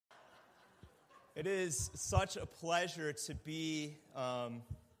It is such a pleasure to be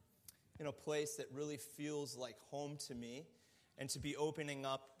in a place that really feels like home to me and to be opening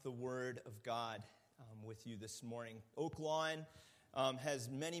up the Word of God with you this morning. Oak Lawn has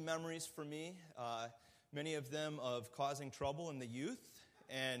many memories for me, many of them of causing trouble in the youth,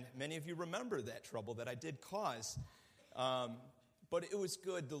 and many of you remember that trouble that I did cause. But it was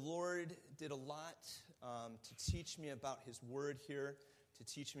good. The Lord did a lot to teach me about His Word here, to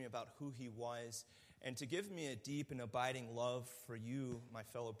teach me about who He was, and to give me a deep and abiding love for you, my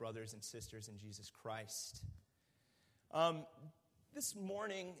fellow brothers and sisters in Jesus Christ. This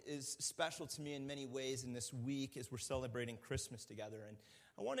morning is special to me in many ways in this week as we're celebrating Christmas together. And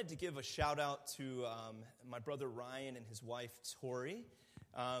I wanted to give a shout out to my brother Ryan and his wife Tori.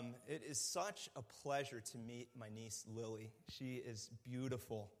 It is such a pleasure to meet my niece Lily. She is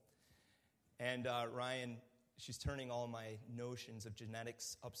beautiful. And Ryan, she's turning all my notions of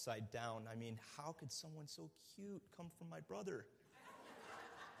genetics upside down. I mean, how could someone so cute come from my brother?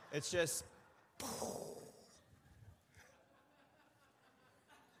 It's just...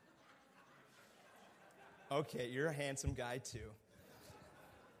 Okay, you're a handsome guy too.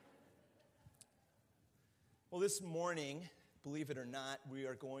 Well, this morning, believe it or not, we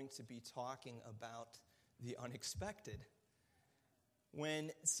are going to be talking about the unexpected.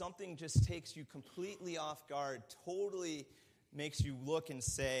 When something just takes you completely off guard, totally makes you look and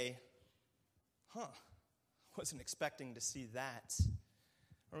say, wasn't expecting to see that.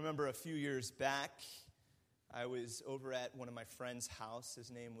 I remember a few years back, I was over at one of my friend's house.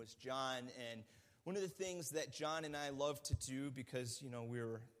 His name was John, and one of the things that John and I loved to do, because, we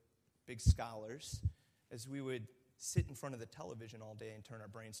were big scholars, is we would sit in front of the television all day and turn our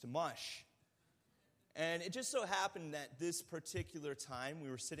brains to mush. And it just so happened that this particular time, we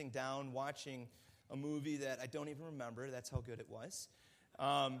were sitting down watching a movie that I don't even remember. That's how good it was.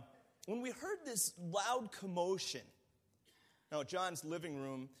 When we heard this loud commotion. Now, John's living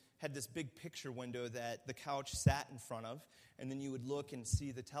room had this big picture window that the couch sat in front of, and then you would look and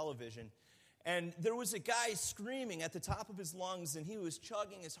see the television. And there was a guy screaming at the top of his lungs, and he was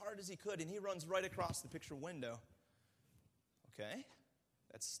chugging as hard as he could, and he runs right across the picture window. Okay,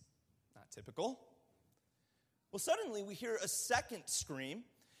 that's not typical. Well, suddenly we hear a second scream,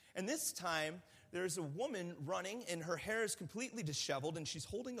 and this time there's a woman running, and her hair is completely disheveled, and she's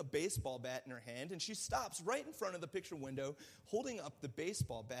holding a baseball bat in her hand, and she stops right in front of the picture window, holding up the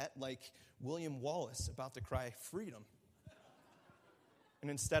baseball bat like William Wallace about to cry freedom. And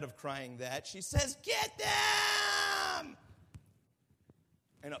instead of crying that, she says, "Get them!"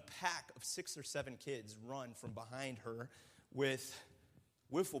 And a pack of 6 or 7 kids run from behind her with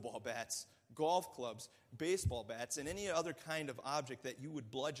wiffle ball bats, golf clubs, baseball bats, and any other kind of object that you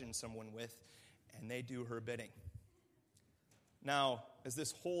would bludgeon someone with, and they do her bidding. Now, as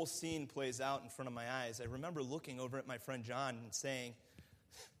this whole scene plays out in front of my eyes, I remember looking over at my friend John and saying,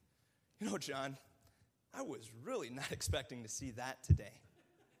 John, I was really not expecting to see that today.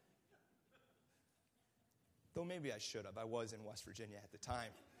 Though maybe I should have. I was in West Virginia at the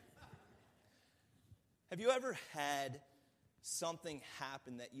time. Have you ever had something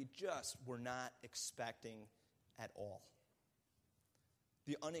happen that you just were not expecting at all?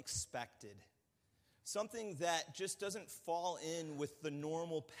 The unexpected. Something that just doesn't fall in with the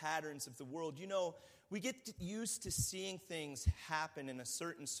normal patterns of the world. We get used to seeing things happen in a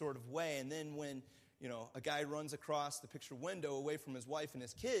certain sort of way, and then when a guy runs across the picture window away from his wife and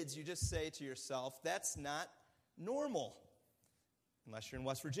his kids, you just say to yourself, that's not normal, unless you're in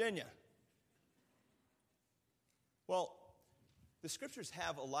West Virginia. Well, the scriptures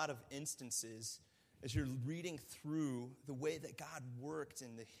have a lot of instances, as you're reading through the way that God worked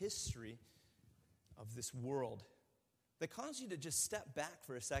in the history of this world, that cause you to just step back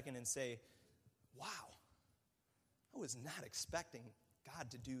for a second and say, wow, I was not expecting God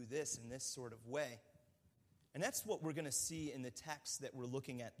to do this in this sort of way. And that's what we're going to see in the text that we're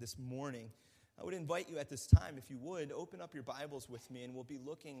looking at this morning. I would invite you at this time, if you would, open up your Bibles with me, and we'll be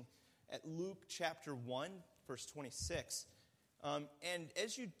looking at Luke chapter 1, verse 26. And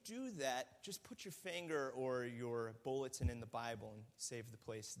as you do that, just put your finger or your bulletin in the Bible and save the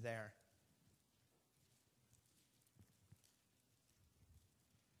place there.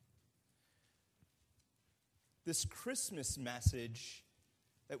 This Christmas message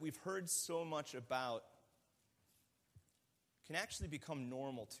that we've heard so much about can actually become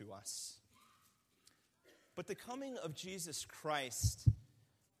normal to us. But the coming of Jesus Christ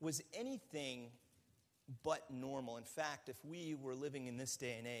was anything but normal. In fact, if we were living in this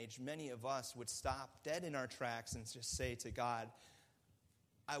day and age, many of us would stop dead in our tracks and just say to God,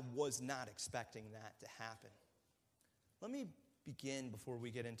 I was not expecting that to happen. Let me begin, before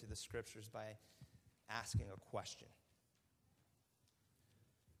we get into the scriptures, by asking a question.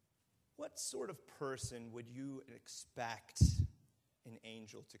 What sort of person would you expect an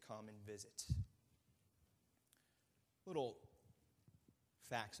angel to come and visit? Little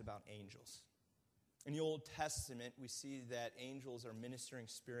facts about angels. In the Old Testament, we see that angels are ministering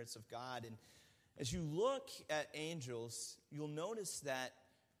spirits of God. And as you look at angels, you'll notice that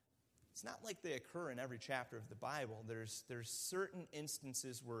it's not like they occur in every chapter of the Bible. There's certain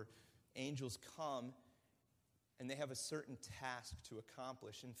instances where angels come and they have a certain task to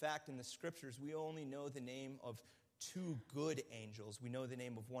accomplish. In fact, in the scriptures, we only know the name of 2 good angels. We know the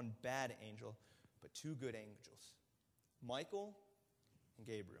name of 1 bad angel, but 2 good angels, Michael and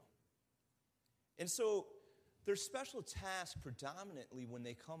Gabriel. And so their special task predominantly when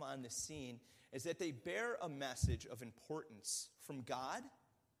they come on the scene is that they bear a message of importance from God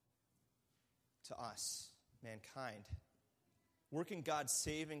to us, mankind, working God's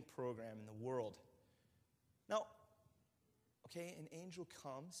saving program in the world. Now, okay, an angel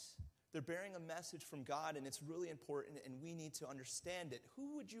comes. They're bearing a message from God, and it's really important, and we need to understand it.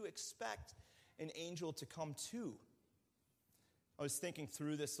 Who would you expect an angel to come to? I was thinking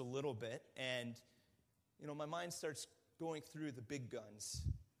through this a little bit, and, my mind starts going through the big guns.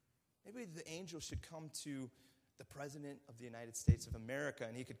 Maybe the angel should come to the President of the United States of America,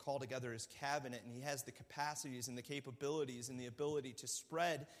 and he could call together his cabinet, and he has the capacities and the capabilities and the ability to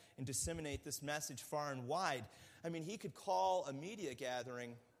spread and disseminate this message far and wide. I mean, he could call a media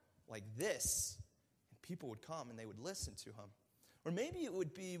gathering like this, and people would come and they would listen to him. Or maybe it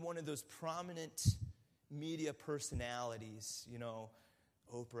would be one of those prominent media personalities,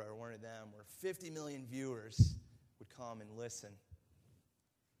 Oprah or one of them, where 50 million viewers would come and listen.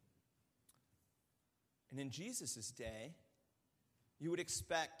 And in Jesus' day, you would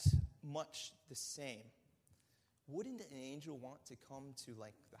expect much the same. Wouldn't an angel want to come to,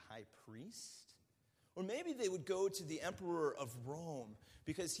 the high priest? Or maybe they would go to the emperor of Rome,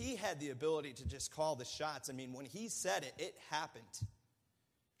 because he had the ability to just call the shots. I mean, when he said it, it happened.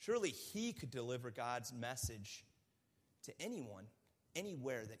 Surely he could deliver God's message to anyone,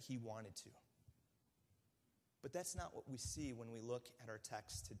 anywhere that he wanted to. But that's not what we see when we look at our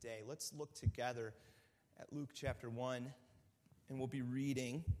text today. Let's look together at Luke chapter 1, and we'll be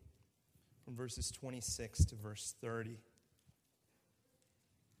reading from verses 26 to verse 30.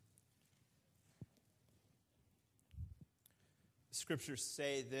 The scriptures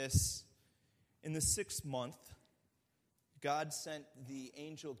say this: in the 6th month, God sent the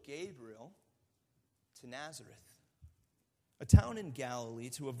angel Gabriel to Nazareth, a town in Galilee,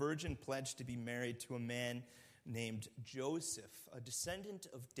 to a virgin pledged to be married to a man named Joseph, a descendant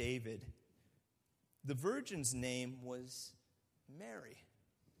of David. The virgin's name was Mary.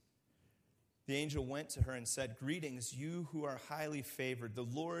 The angel went to her and said, "Greetings, you who are highly favored. The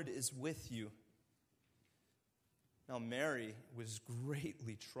Lord is with you." Now Mary was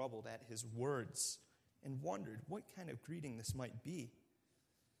greatly troubled at his words and wondered what kind of greeting this might be.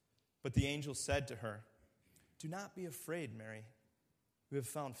 But the angel said to her, "Do not be afraid, Mary. You have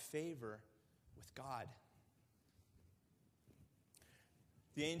found favor with God."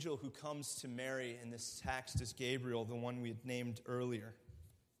 The angel who comes to Mary in this text is Gabriel, the one we had named earlier.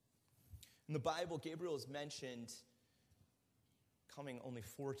 In the Bible, Gabriel is mentioned coming only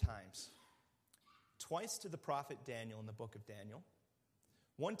 4 times. Twice to the prophet Daniel in the book of Daniel.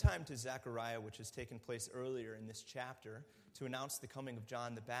 1 time to Zechariah, which has taken place earlier in this chapter, to announce the coming of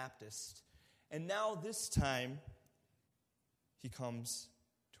John the Baptist. And now this time, he comes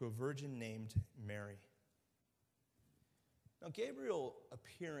to a virgin named Mary. Now, Gabriel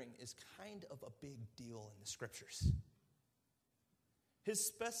appearing is kind of a big deal in the scriptures. His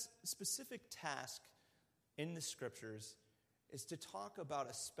specific task in the scriptures is to talk about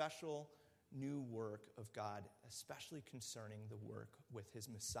a special new work of God, especially concerning the work with his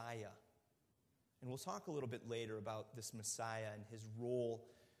Messiah. And we'll talk a little bit later about this Messiah and his role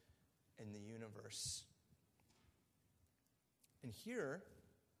in the universe. And here,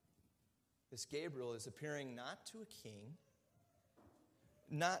 this Gabriel is appearing not to a king,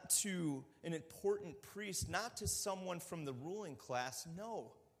 not to an important priest, not to someone from the ruling class.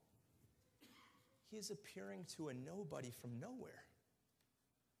 No. He is appearing to a nobody from nowhere.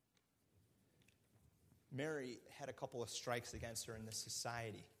 Mary had a couple of strikes against her in this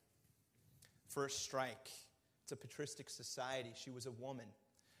society. First strike, it's a patristic society. She was a woman.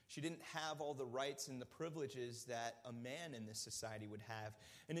 She didn't have all the rights and the privileges that a man in this society would have.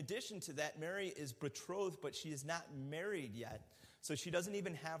 In addition to that, Mary is betrothed, but she is not married yet. So she doesn't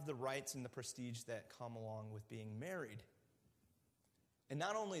even have the rights and the prestige that come along with being married. And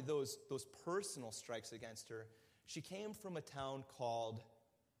not only those personal strikes against her, She came from a town called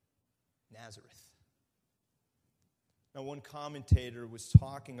Nazareth. Now, one commentator was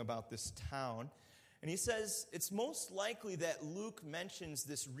talking about this town, and he says it's most likely that Luke mentions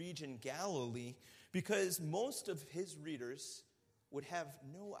this region, Galilee, because most of his readers would have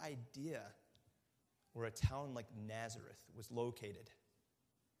no idea where a town like Nazareth was located.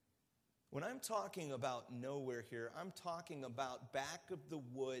 When I'm talking about nowhere here, I'm talking about back of the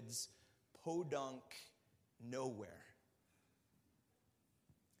woods, podunk, nowhere.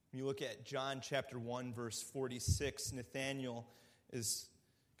 When you look at John chapter 1, verse 46, Nathanael is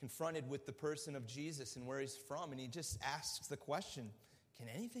confronted with the person of Jesus and where he's from, and he just asks the question, can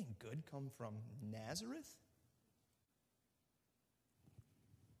anything good come from Nazareth?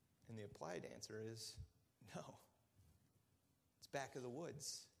 And the applied answer is no. It's back of the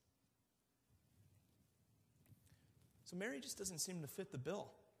woods. So Mary just doesn't seem to fit the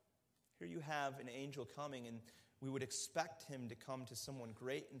bill. Here you have an angel coming, and we would expect him to come to someone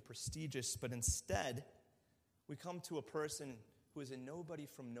great and prestigious, but instead, we come to a person who is a nobody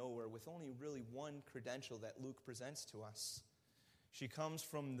from nowhere with only really one credential that Luke presents to us. She comes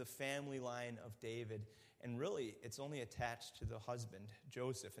from the family line of David, and really, it's only attached to the husband,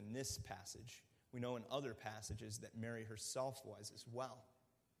 Joseph, in this passage. We know in other passages that Mary herself was as well.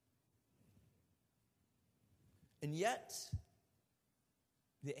 And yet,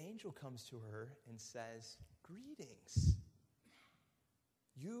 the angel comes to her and says, "Greetings,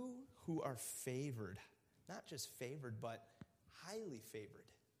 you who are favored," not just favored, but highly favored.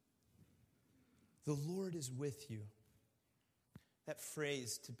 "The Lord is with you." That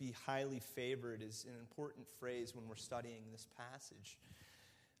phrase, to be highly favored, is an important phrase when we're studying this passage.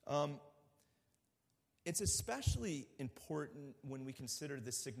 It's especially important when we consider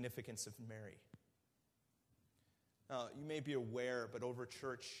the significance of Mary. You may be aware, but over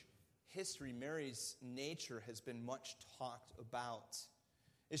church history, Mary's nature has been much talked about.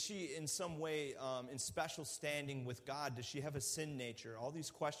 Is she in some way in special standing with God? Does she have a sin nature? All these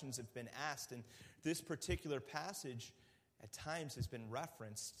questions have been asked, and this particular passage at times has been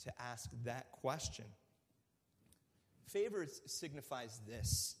referenced to ask that question. Favor signifies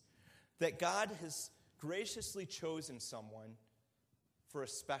this, that God has graciously chosen someone for a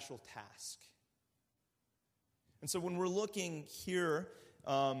special task. And so when we're looking here,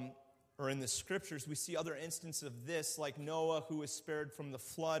 or in the scriptures, we see other instances of this, like Noah, who was spared from the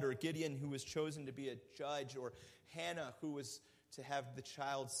flood, or Gideon, who was chosen to be a judge, or Hannah, who was to have the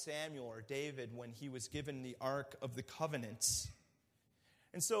child Samuel, or David, when he was given the Ark of the Covenant.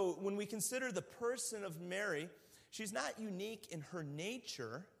 And so when we consider the person of Mary, she's not unique in her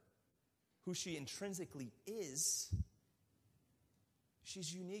nature, who she intrinsically is.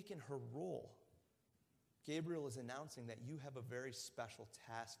 She's unique in her role. Gabriel is announcing that you have a very special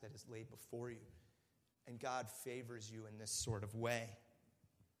task that is laid before you, and God favors you in this sort of way.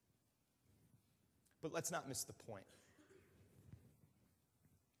 But let's not miss the point.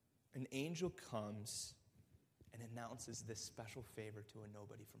 An angel comes and announces this special favor to a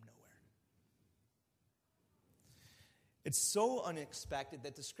nobody from nowhere. It's so unexpected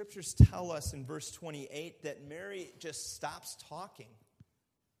that the scriptures tell us in verse 28 that Mary just stops talking.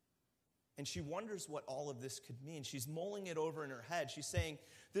 And she wonders what all of this could mean. She's mulling it over in her head. She's saying,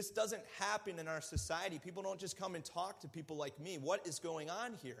 this doesn't happen in our society. People don't just come and talk to people like me. What is going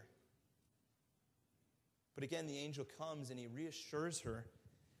on here? But again, the angel comes and he reassures her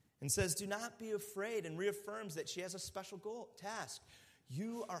and says, do not be afraid, and reaffirms that she has a special task.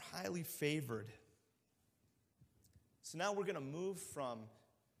 You are highly favored. So now we're going to move from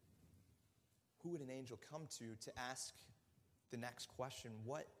who would an angel come to ask the next question.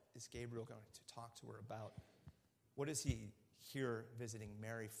 What is Gabriel going to talk to her about? What is he here visiting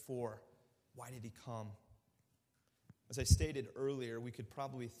Mary for? Why did he come? As I stated earlier, we could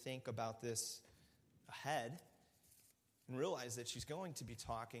probably think about this ahead and realize that she's going to be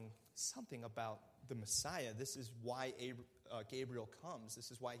talking something about the Messiah. This is why Gabriel comes.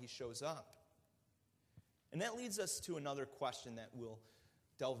 This is why he shows up. And that leads us to another question that we'll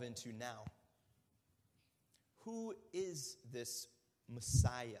delve into now. Who is this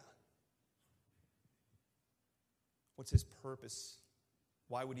Messiah? What's his purpose?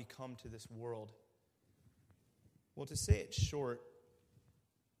 Why would he come to this world? Well, to say it short,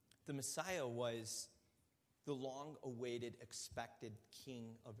 the Messiah was the long-awaited, expected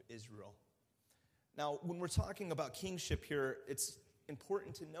king of Israel. Now, when we're talking about kingship here, it's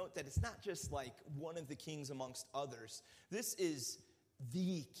important to note that it's not just like one of the kings amongst others. This is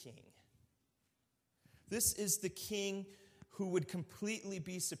the king. This is the king who would completely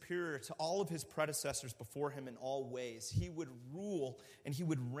be superior to all of his predecessors before him in all ways. He would rule and he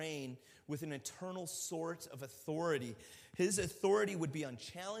would reign with an eternal sort of authority. His authority would be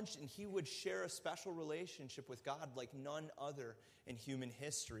unchallenged, and he would share a special relationship with God like none other in human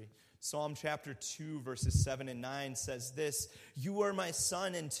history. Psalm chapter 2, verses 7 and 9 says this, "You are my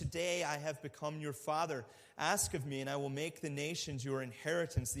son, and today I have become your father. Ask of me, and I will make the nations your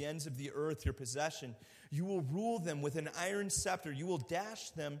inheritance, the ends of the earth your possession. You will rule them with an iron scepter. You will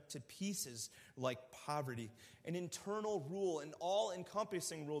dash them to pieces like poverty." An internal rule, an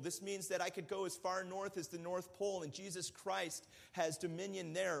all-encompassing rule. This means that I could go as far north as the North Pole, and Jesus Christ has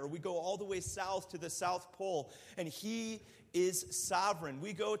dominion there. Or we go all the way south to the South Pole, and he is sovereign.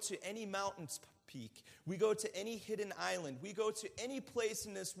 We go to any mountain's peak. We go to any hidden island. We go to any place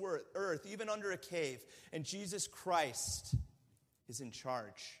in this earth, even under a cave, and Jesus Christ is in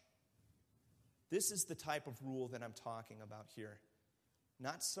charge. This is the type of rule that I'm talking about here.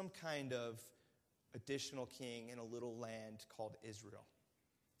 Not some kind of additional king in a little land called Israel.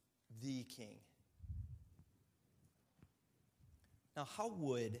 The king. Now, how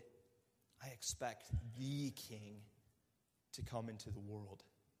would I expect the king to come into the world?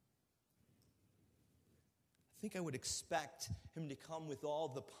 I think I would expect him to come with all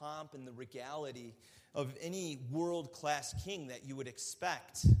the pomp and the regality of any world-class king that you would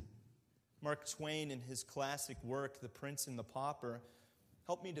expect. Mark Twain, in his classic work, The Prince and the Pauper,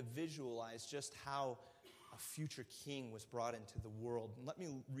 helped me to visualize just how a future king was brought into the world. And let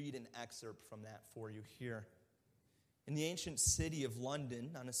me read an excerpt from that for you here. In the ancient city of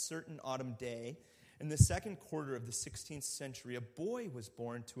London, on a certain autumn day, in the second quarter of the 16th century, a boy was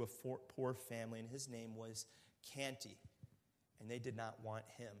born to a poor family, and his name was Canty, and they did not want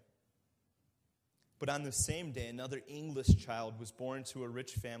him. But on the same day, another English child was born to a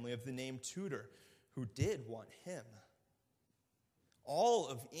rich family of the name Tudor, who did want him. All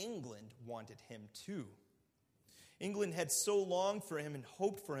of England wanted him too. England had so longed for him and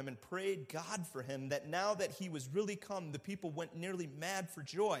hoped for him and prayed God for him that now that he was really come, the people went nearly mad for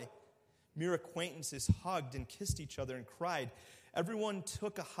joy. Mere acquaintances hugged and kissed each other and cried. Everyone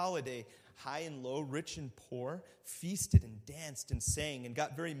took a holiday. High and low, rich and poor, feasted and danced and sang and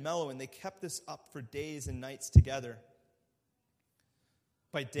got very mellow, and they kept this up for days and nights together.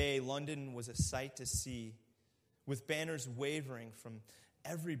 By day, London was a sight to see, with banners wavering from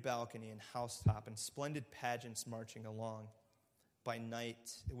every balcony and housetop and splendid pageants marching along. By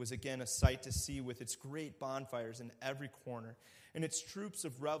night, it was again a sight to see, with its great bonfires in every corner and its troops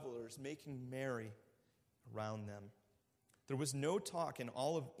of revelers making merry around them. There was no talk in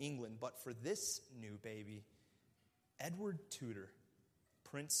all of England but for this new baby, Edward Tudor,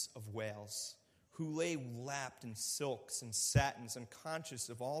 Prince of Wales, who lay lapped in silks and satins, unconscious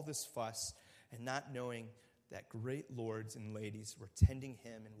of all this fuss and not knowing that great lords and ladies were tending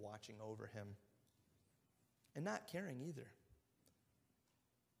him and watching over him, and not caring either.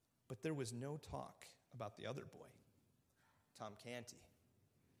 But there was no talk about the other boy, Tom Canty.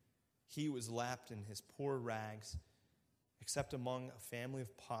 He was lapped in his poor rags, except among a family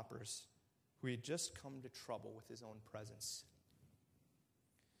of paupers who had just come to trouble with his own presence.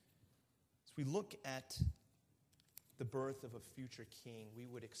 As we look at the birth of a future king, we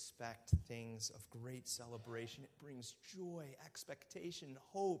would expect things of great celebration. It brings joy, expectation,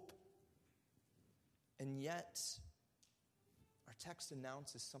 hope. And yet, our text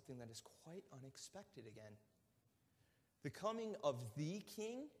announces something that is quite unexpected again. The coming of the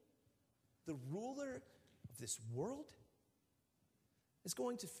king, the ruler of this world, is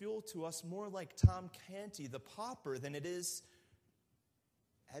going to feel to us more like Tom Canty, the pauper, than it is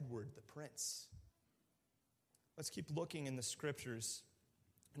Edward, the prince. Let's keep looking in the scriptures,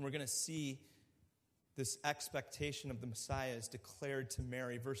 and we're going to see this expectation of the Messiah is declared to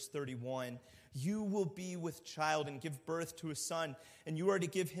Mary. Verse 31, "You will be with child and give birth to a son, and you are to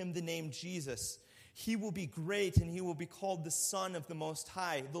give him the name Jesus. He will be great, and he will be called the Son of the Most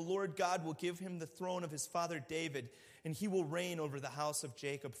High. The Lord God will give him the throne of his father David, and he will reign over the house of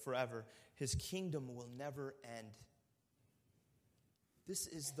Jacob forever. His kingdom will never end." This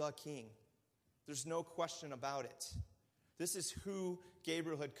is the king. There's no question about it. This is who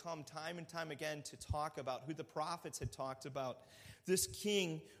Gabriel had come time and time again to talk about, who the prophets had talked about. This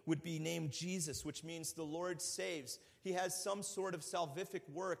king would be named Jesus, which means the Lord saves. He has some sort of salvific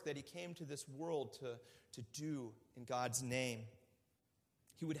work that he came to this world to do in God's name.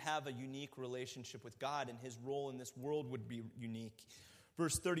 He would have a unique relationship with God, and his role in this world would be unique.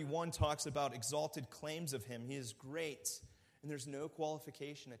 Verse 31 talks about exalted claims of him. He is great, and there's no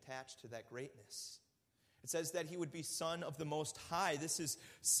qualification attached to that greatness. It says that he would be Son of the Most High. This is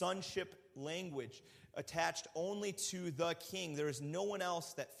sonship language. attached only to the king. There is no one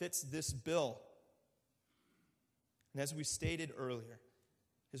else that fits this bill. And as we stated earlier,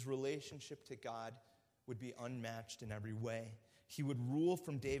 his relationship to God would be unmatched in every way. He would rule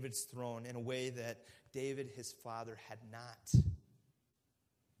from David's throne in a way that David, his father, had not.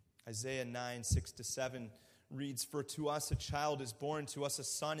 Isaiah 9, 6-7 reads, "For to us a child is born, to us a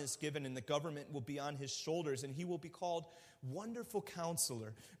son is given, and the government will be on his shoulders, and he will be called Wonderful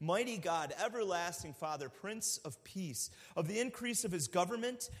Counselor, Mighty God, Everlasting Father, Prince of Peace. Of the increase of his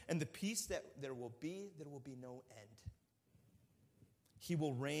government and the peace that there will be no end. He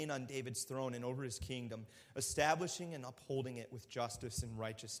will reign on David's throne and over his kingdom, establishing and upholding it with justice and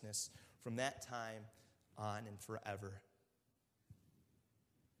righteousness from that time on and forever."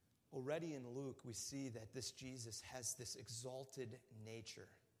 Already in Luke, we see that this Jesus has this exalted nature.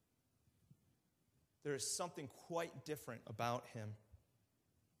 There is something quite different about him.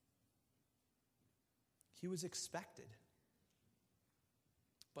 He was expected.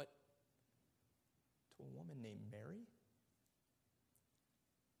 But to a woman named Mary,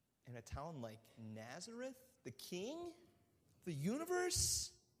 in a town like Nazareth, the king of the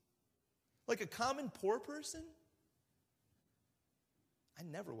universe, like a common poor person, I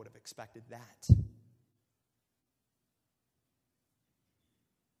never would have expected that.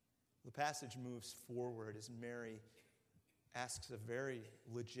 The passage moves forward as Mary asks a very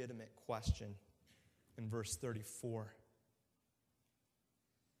legitimate question in verse 34.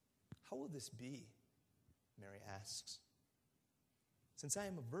 "How will this be?" Mary asks, "since I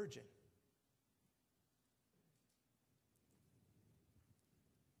am a virgin?"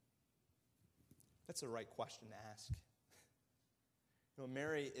 That's the right question to ask.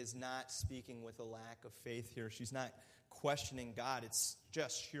 Mary is not speaking with a lack of faith here. She's not questioning God. It's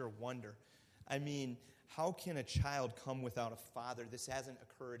just sheer wonder. I mean, how can a child come without a father? This hasn't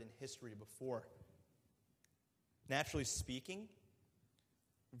occurred in history before. Naturally speaking,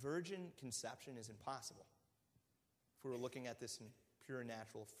 virgin conception is impossible. If we were looking at this in pure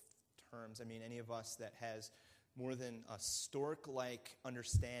natural terms, I mean, any of us that has more than a stork-like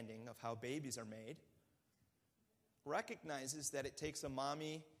understanding of how babies are made recognizes that it takes a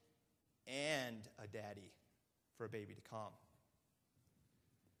mommy and a daddy for a baby to come.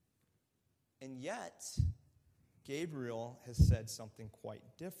 And yet, Gabriel has said something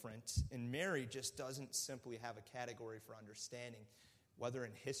quite different, and Mary just doesn't simply have a category for understanding, whether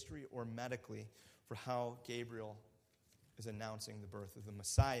in history or medically, for how Gabriel is announcing the birth of the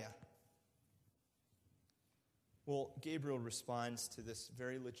Messiah. Well, Gabriel responds to this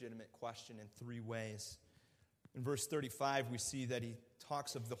very legitimate question in three ways. In verse 35, we see that he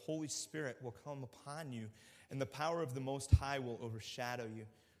talks of the Holy Spirit will come upon you, and the power of the Most High will overshadow you,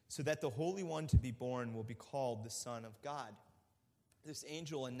 so that the Holy One to be born will be called the Son of God. This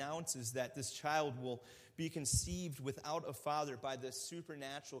angel announces that this child will be conceived without a father by the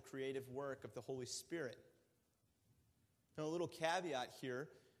supernatural creative work of the Holy Spirit. Now, a little caveat here,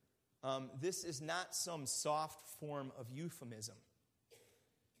 this is not some soft form of euphemism.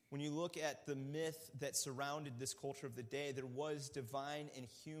 When you look at the myth that surrounded this culture of the day, there was divine and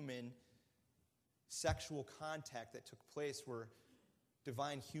human sexual contact that took place where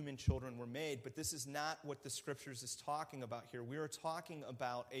divine human children were made. But this is not what the Scriptures is talking about here. We are talking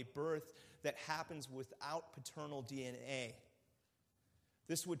about a birth that happens without paternal DNA.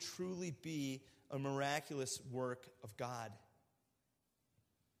 This would truly be a miraculous work of God.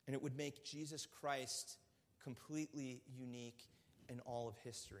 And it would make Jesus Christ completely unique in all of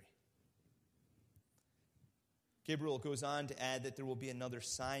history. Gabriel goes on to add that there will be another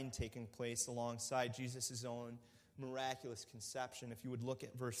sign taking place alongside Jesus' own miraculous conception. If you would look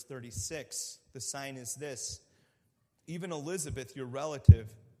at verse 36, the sign is this: even Elizabeth, your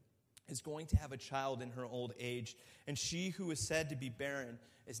relative, is going to have a child in her old age, and she who is said to be barren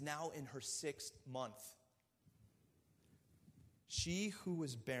is now in her 6th month. She who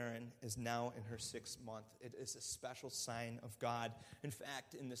was barren is now in her 6th month. It is a special sign of God. In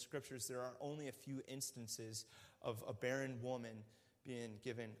fact, in the Scriptures, there are only a few instances of a barren woman being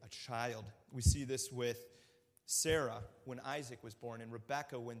given a child. We see this with Sarah when Isaac was born, and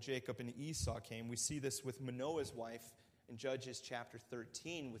Rebekah when Jacob and Esau came. We see this with Manoah's wife in Judges chapter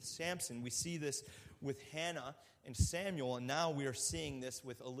 13 with Samson. We see this with Hannah and Samuel, and now we are seeing this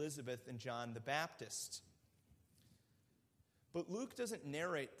with Elizabeth and John the Baptist. But Luke doesn't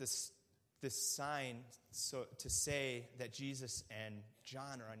narrate this sign to say that Jesus and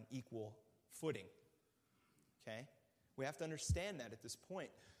John are on equal footing. Okay? We have to understand that at this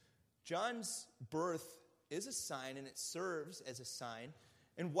point. John's birth is a sign, and it serves as a sign.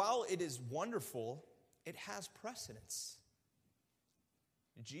 And while it is wonderful, it has precedence.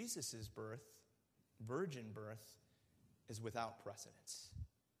 Jesus' birth virgin birth is without precedence.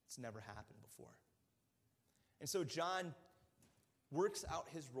 It's never happened before. And so John works out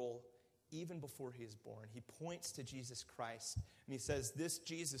his role even before he is born. He points to Jesus Christ, and he says, this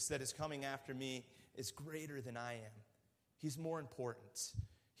Jesus that is coming after me is greater than I am. He's more important.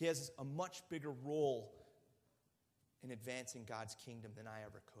 He has a much bigger role in advancing God's kingdom than I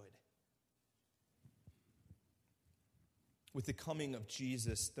ever could. With the coming of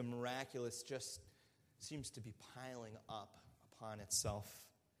Jesus, the miraculous just seems to be piling up upon itself.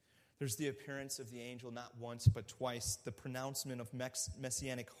 There's the appearance of the angel not once but twice, the pronouncement of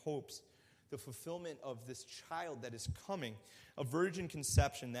messianic hopes, the fulfillment of this child that is coming, a virgin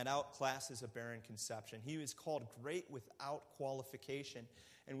conception that outclasses a barren conception. He is called great without qualification.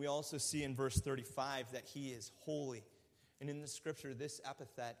 And we also see in verse 35 that he is holy. And in the scripture, this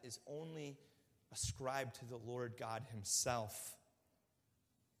epithet is only ascribed to the Lord God himself.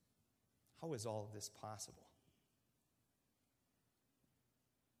 How is all of this possible?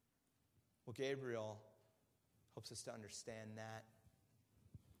 Well, Gabriel helps us to understand that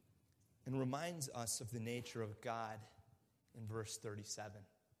and reminds us of the nature of God in verse 37.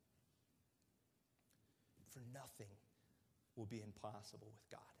 For nothing will be impossible with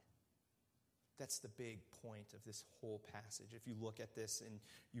God. That's the big point of this whole passage. If you look at this and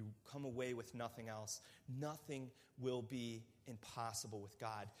you come away with nothing else, nothing will be impossible with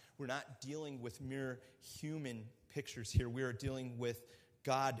God. We're not dealing with mere human pictures here. We are dealing with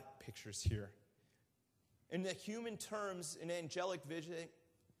God pictures here. In the human terms, an angelic vision,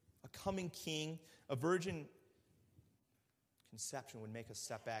 a coming king, a virgin conception would make us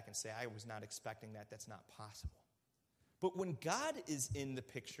step back and say, I was not expecting that. That's not possible. But when God is in the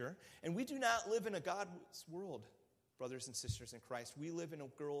picture, and we do not live in a God's world, brothers and sisters in Christ. We live in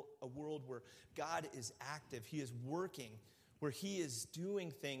a world where God is active. He is working, where he is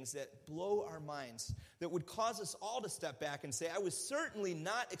doing things that blow our minds, that would cause us all to step back and say, I was certainly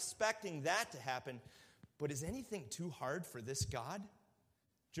not expecting that to happen. But is anything too hard for this God?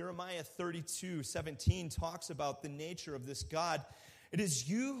 Jeremiah 32:17 talks about the nature of this God. It is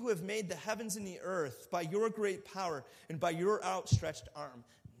you who have made the heavens and the earth by your great power and by your outstretched arm.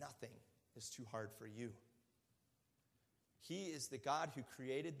 Nothing is too hard for you. He is the God who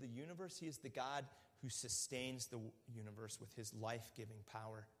created the universe. He is the God who sustains the universe with his life-giving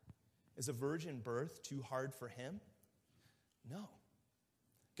power. Is a virgin birth too hard for him? No.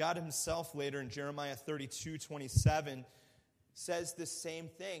 God himself later in Jeremiah 32:27 says the same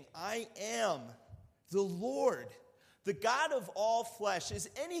thing. I am the Lord, the God of all flesh. Is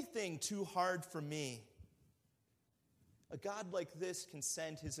anything too hard for me? A God like this can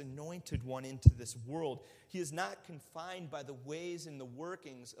send his anointed one into this world. He is not confined by the ways and the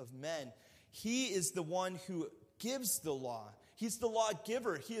workings of men. He is the one who gives the law. He's the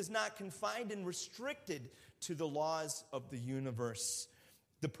lawgiver. He is not confined and restricted to the laws of the universe.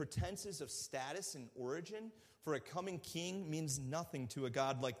 The pretenses of status and origin for a coming king means nothing to a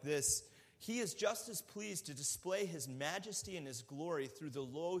God like this. He is just as pleased to display his majesty and his glory through the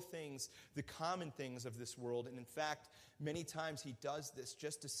low things, the common things of this world. And in fact, many times he does this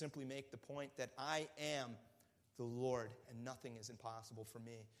just to simply make the point that I am the Lord and nothing is impossible for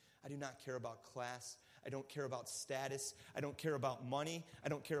me. I do not care about class. I don't care about status. I don't care about money. I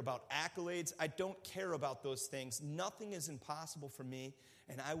don't care about accolades. I don't care about those things. Nothing is impossible for me,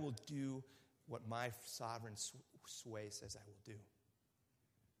 and I will do what my sovereign sway says I will do.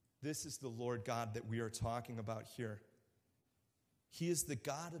 This is the Lord God that we are talking about here. He is the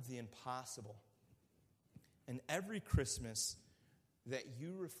God of the impossible. And every Christmas that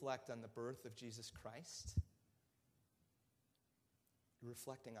you reflect on the birth of Jesus Christ, you're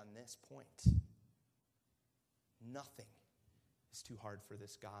reflecting on this point. Nothing is too hard for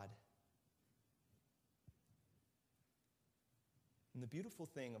this God. And the beautiful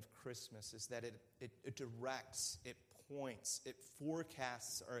thing of Christmas is that it directs, it points, it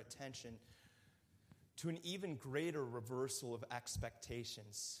forecasts our attention to an even greater reversal of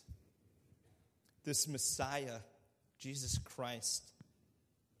expectations. This Messiah, Jesus Christ,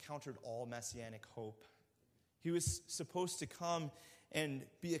 countered all messianic hope. He was supposed to come and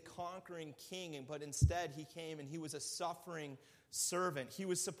be a conquering king, but instead he came and he was a suffering servant. He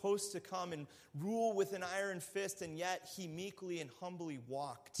was supposed to come and rule with an iron fist, and yet he meekly and humbly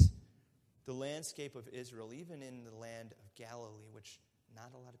walked the landscape of Israel, even in the land of Galilee, which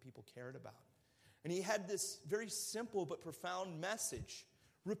not a lot of people cared about. And he had this very simple but profound message.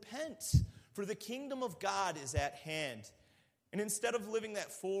 Repent, for the kingdom of God is at hand. And instead of living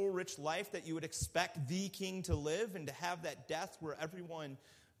that full, rich life that you would expect the king to live and to have that death where everyone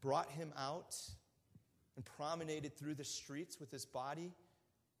brought him out and promenaded through the streets with his body,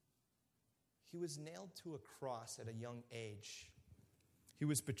 he was nailed to a cross at a young age. He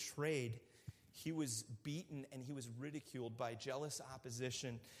was betrayed. He was beaten, and he was ridiculed by jealous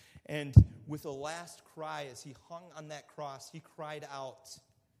opposition. And with a last cry, as he hung on that cross, he cried out,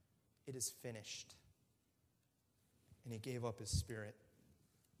 "It is finished." And he gave up his spirit.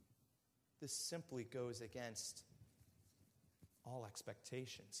 This simply goes against all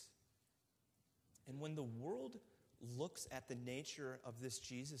expectations. And when the world looks at the nature of this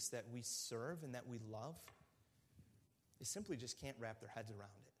Jesus that we serve and that we love, they simply just can't wrap their heads around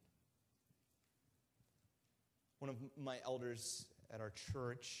it. One of my elders at our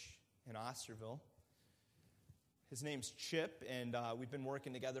church in Osterville, his name's Chip, and we've been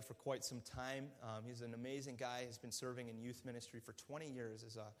working together for quite some time. He's an amazing guy. He's been serving in youth ministry for 20 years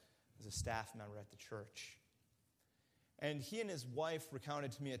as a staff member at the church. And he and his wife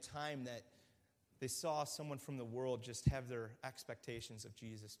recounted to me a time that they saw someone from the world just have their expectations of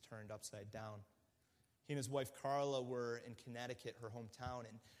Jesus turned upside down. He and his wife Carla were in Connecticut, her hometown,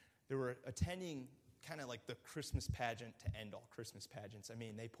 and they were attending kind of like the Christmas pageant to end all Christmas pageants. I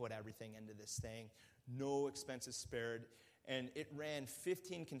mean, they put everything into this thing, no expenses spared, and it ran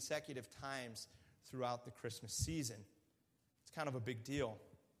 15 consecutive times throughout the Christmas season. It's kind of a big deal.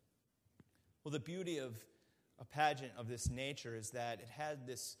 Well, the beauty of a pageant of this nature is that it had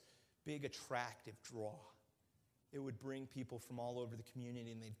this big attractive draw. It would bring people from all over the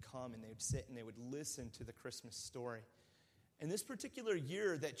community, and they'd come and they would sit and they would listen to the Christmas story. And this particular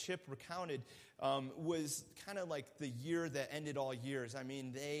year that Chip recounted was kind of like the year that ended all years. I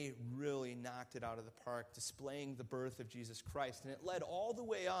mean, they really knocked it out of the park, displaying the birth of Jesus Christ. And it led all the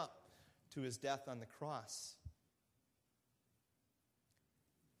way up to his death on the cross.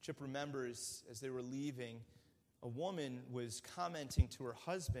 Chip remembers as they were leaving, a woman was commenting to her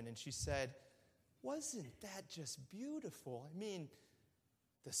husband, and she said, "Wasn't that just beautiful? I mean,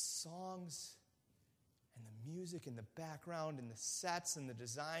 the songs and the music in the background and the sets and the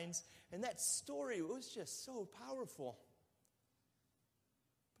designs, and that story, it was just so powerful.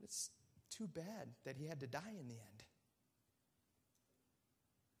 But it's too bad that he had to die in the end."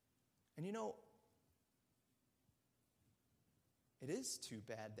 And you know, it is too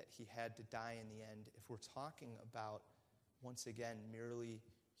bad that he had to die in the end if we're talking about, once again, merely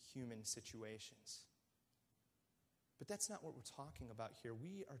human situations. But that's not what we're talking about here.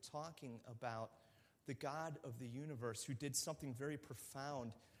 We are talking about the God of the universe who did something very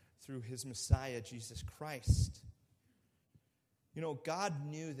profound through his Messiah, Jesus Christ. You know, God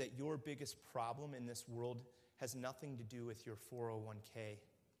knew that your biggest problem in this world has nothing to do with your 401k.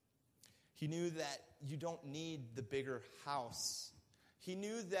 He knew that you don't need the bigger house. He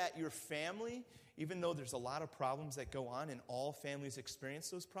knew that your family, even though there's a lot of problems that go on and all families experience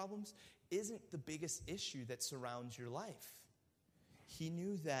those problems, isn't the biggest issue that surrounds your life. He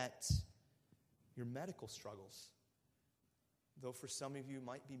knew that your medical struggles, though for some of you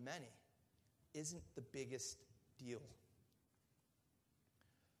might be many, isn't the biggest deal.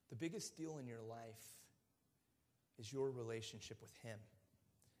 The biggest deal in your life is your relationship with him,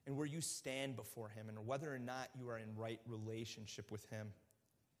 and where you stand before him, and whether or not you are in right relationship with him.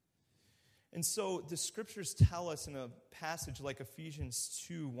 And so the scriptures tell us in a passage like Ephesians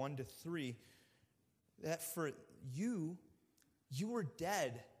 2, 1-3, that for you were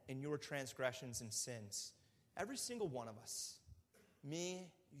dead in your transgressions and sins. Every single one of us,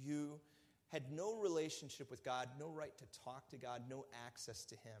 me, you, had no relationship with God, no right to talk to God, no access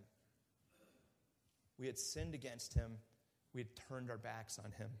to him. We had sinned against him. We had turned our backs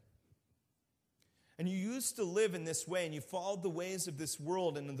on him. And you used to live in this way, and you followed the ways of this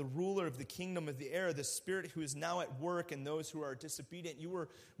world and the ruler of the kingdom of the air, the spirit who is now at work in those who are disobedient. You were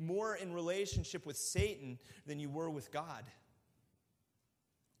more in relationship with Satan than you were with God.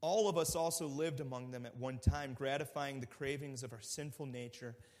 All of us also lived among them at one time, gratifying the cravings of our sinful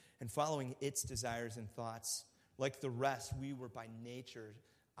nature and following its desires and thoughts. Like the rest, we were by nature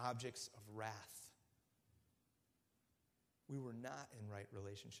objects of wrath. We were not in right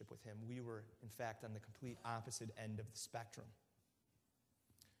relationship with him. We were, in fact, on the complete opposite end of the spectrum.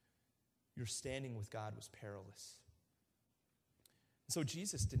 Your standing with God was perilous. So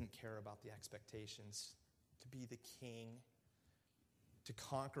Jesus didn't care about the expectations to be the king, to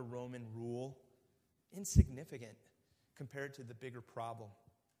conquer Roman rule. Insignificant compared to the bigger problem.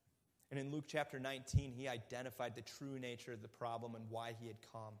 And in Luke chapter 19, he identified the true nature of the problem and why he had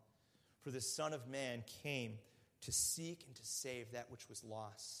come. For the Son of Man came to seek and to save that which was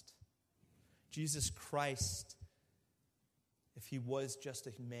lost. Jesus Christ, if he was just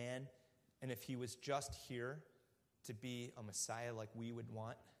a man, and if he was just here to be a Messiah like we would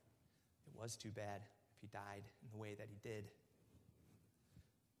want, it was too bad if he died in the way that he did.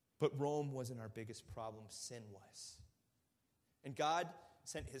 But Rome wasn't our biggest problem. Sin was. And God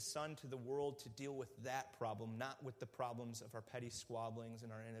sent his Son to the world to deal with that problem, not with the problems of our petty squabblings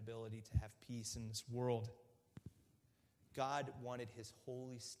and our inability to have peace in this world. God wanted his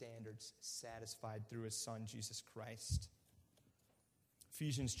holy standards satisfied through his Son, Jesus Christ.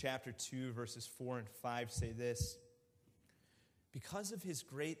 Ephesians chapter 2, verses 4 and 5 say this: because of his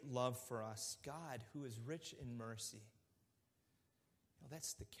great love for us, God, who is rich in mercy.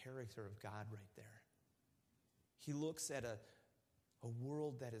 That's the character of God right there. He looks at a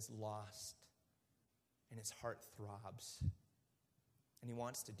world that is lost, and his heart throbs, and he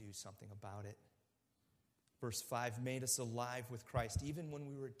wants to do something about it. Verse 5 made us alive with Christ, even when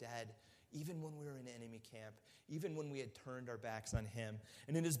we were dead, even when we were in enemy camp, even when we had turned our backs on him.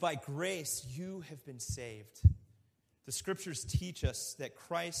 And it is by grace you have been saved. The scriptures teach us that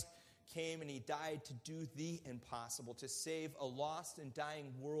Christ came and he died to do the impossible, to save a lost and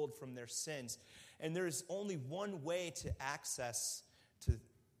dying world from their sins. And there is only one way to access, to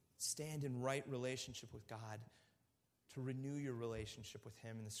stand in right relationship with God, to renew your relationship with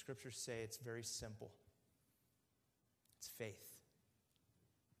him. And the scriptures say it's very simple. It's faith.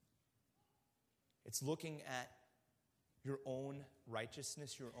 It's looking at your own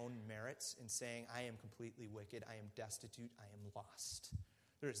righteousness, your own merits, and saying, I am completely wicked, I am destitute, I am lost.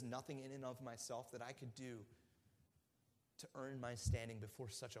 There is nothing in and of myself that I could do to earn my standing before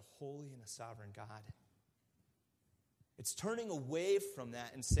such a holy and a sovereign God. It's turning away from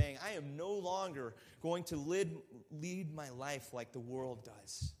that and saying, I am no longer going to lead my life like the world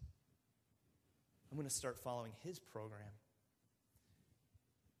does. I'm going to start following his program.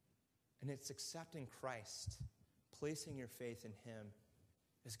 And it's accepting Christ, placing your faith in him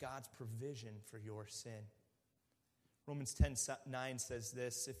as God's provision for your sin. Romans 10:9 says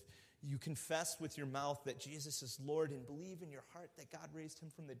this: if you confess with your mouth that Jesus is Lord and believe in your heart that God raised him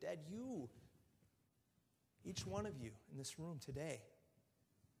from the dead, you, each one of you in this room today,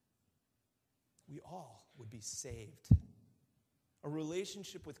 we all would be saved. A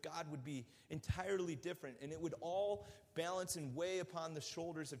relationship with God would be entirely different, and it would all balance and weigh upon the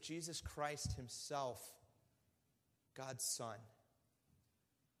shoulders of Jesus Christ himself, God's Son.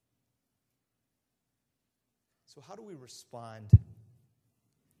 So how do we respond to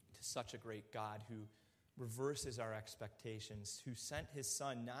such a great God who reverses our expectations, who sent his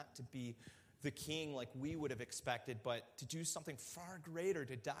Son not to be the king like we would have expected, but to do something far greater,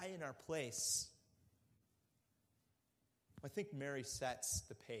 to die in our place? I think Mary sets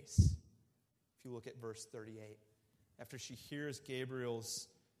the pace. If you look at verse 38, after she hears Gabriel's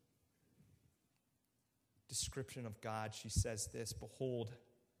description of God, she says this: behold,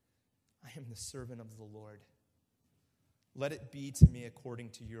 I am the servant of the Lord. Let it be to me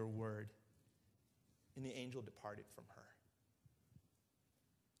according to your word. And the angel departed from her.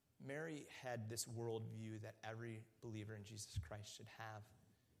 Mary had this worldview that every believer in Jesus Christ should have.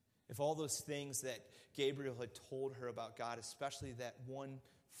 If all those things that Gabriel had told her about God, especially that one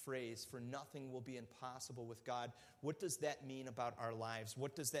phrase, for nothing will be impossible with God, what does that mean about our lives?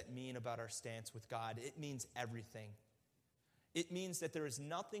 What does that mean about our stance with God? It means everything. It means that there is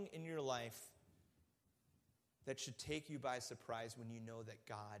nothing in your life that should take you by surprise when you know that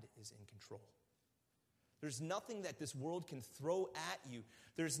God is in control. There's nothing that this world can throw at you.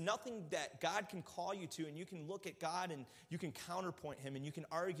 There's nothing that God can call you to, and you can look at God and you can counterpoint him and you can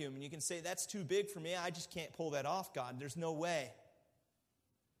argue him and you can say, that's too big for me. I just can't pull that off, God. There's no way.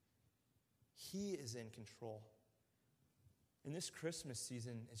 He is in control. In this Christmas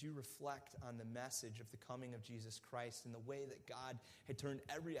season, as you reflect on the message of the coming of Jesus Christ and the way that God had turned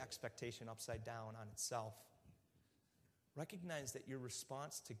every expectation upside down on itself, recognize that your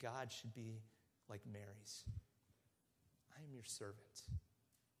response to God should be like Mary's. I am your servant.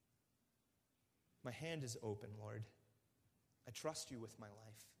 My hand is open, Lord. I trust you with my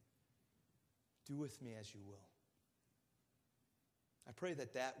life. Do with me as you will. I pray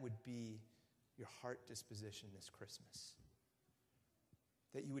that that would be your heart disposition this Christmas.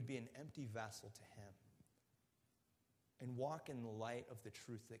 That you would be an empty vessel to him and walk in the light of the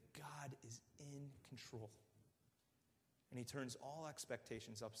truth that God is in control. And he turns all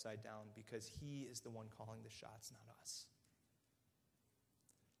expectations upside down because he is the one calling the shots, not us.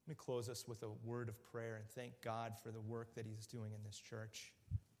 Let me close us with a word of prayer and thank God for the work that he's doing in this church.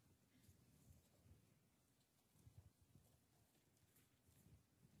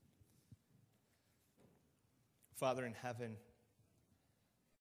 Father in heaven,